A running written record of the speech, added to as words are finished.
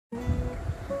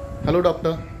Hello,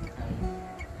 doctor.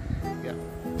 Yeah,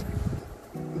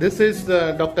 this is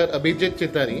Dr. Abhijit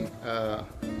Chitari.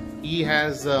 He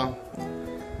has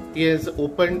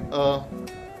opened a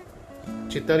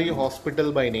Chitari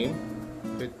hospital by name,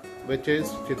 which is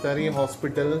Chitari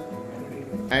Hospital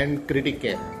and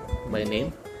Criticare by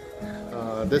name.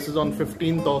 This is on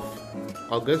 15th of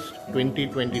August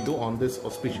 2022. On this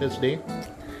auspicious day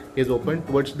is opened.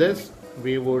 Towards this,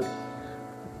 we would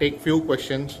take few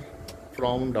questions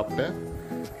from Dr.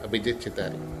 Abhijit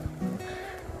Chitari.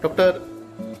 Doctor,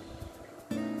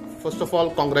 first of all,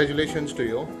 congratulations to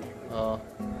you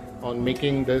on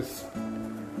making this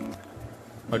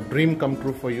a dream come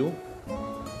true for you.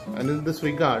 And in this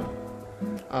regard,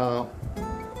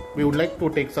 we would like to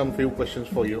take some few questions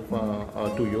for you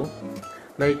to you,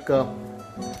 like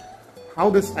how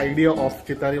this idea of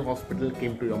Chitari Hospital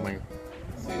came to your mind.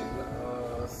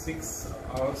 See,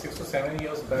 around 6 to 7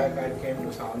 years back, I came to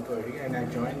Sawantwadi and I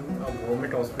joined a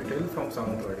government hospital from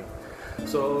Sawantwadi.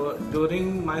 So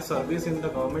during my service in the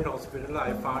government hospital,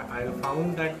 I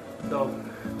found that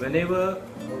whenever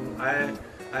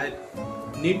I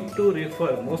need to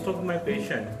refer most of my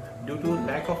patients due to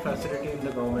lack of facility in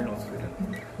the government hospital.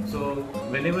 So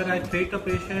whenever I treat a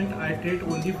patient, I treat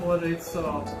only for its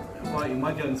for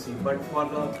emergency, but for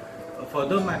the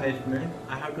further management,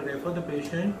 I have to refer the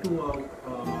patient to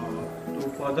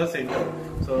further center.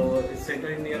 So the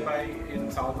center nearby in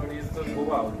Sawantwadi is the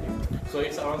Goa only. So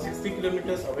it's around 60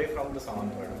 kilometers away from the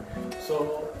Sawantwadi.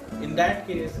 So in that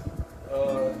case,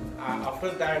 after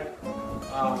that,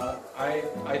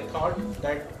 I thought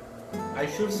that I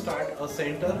should start a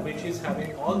center which is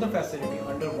having all the facility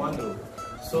under one roof.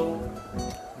 So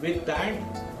with that,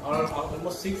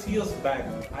 almost 6 years back,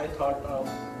 I thought of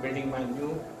building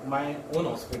my own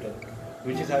hospital,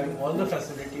 which is having all the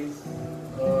facilities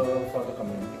for the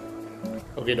community.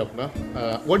 Okay, doctor.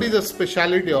 What is the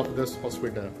speciality of this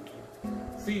hospital?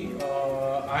 See,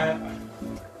 I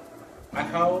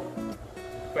have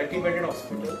 20-bedded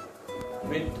hospital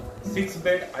with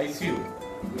 6-bed ICU,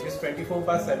 which is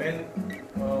 24/7.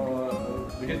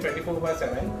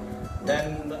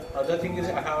 Then the other thing is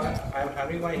I am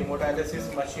having my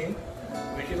hemodialysis machine,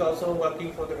 which is also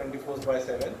working for the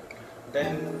 24/7.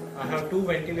 Then I have 2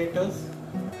 ventilators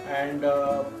and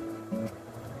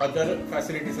other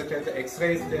facilities such as the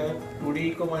X-ray is there.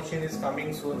 2D echo machine is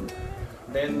coming soon.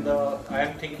 Then I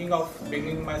am thinking of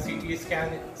bringing my CT scan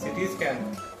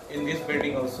in this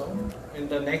building also in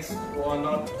the next 1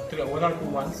 or 2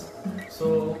 months.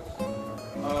 So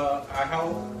I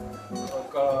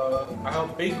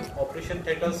have big operation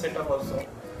theater setup also.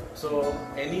 So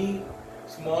any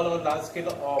small or large scale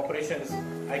operations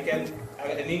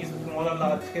any small or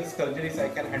large scale surgeries I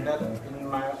can handle in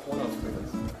my own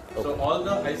hospitals. Okay. So all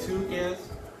the ICU cares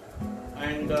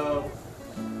and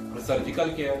surgical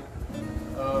care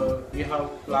we have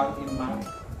planned in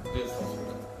this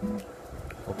hospital.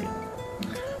 Okay,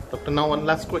 doctor. Now one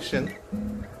last question.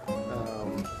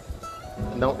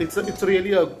 Now it's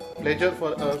really a pleasure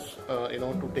for us,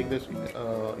 to take this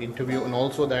interview, and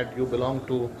also that you belong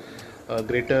to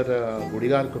greater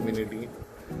Gudigar community.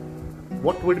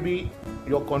 What would be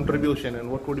your contribution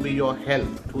and what would be your help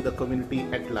to the community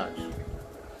at large?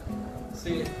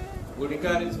 See,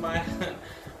 Gudigar is my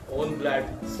own blood,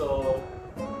 so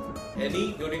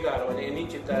any Gudigar or any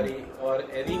Chitari or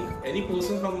any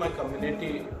person from my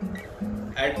community,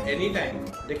 at any time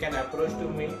they can approach to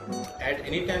me, at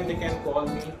any time they can call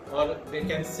me, or they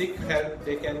can seek help.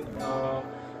 They can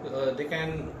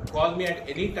call me at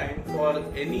any time for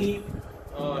any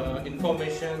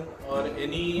information or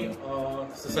any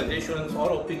suggestions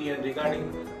or opinion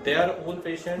regarding their own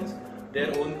patients,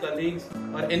 their own colleagues,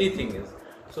 or anything else.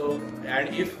 So, and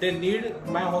if they need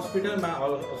my hospital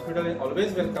will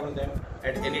always welcome them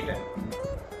at any time.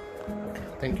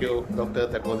 Thank you, doctor.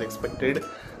 That was expected.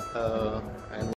 And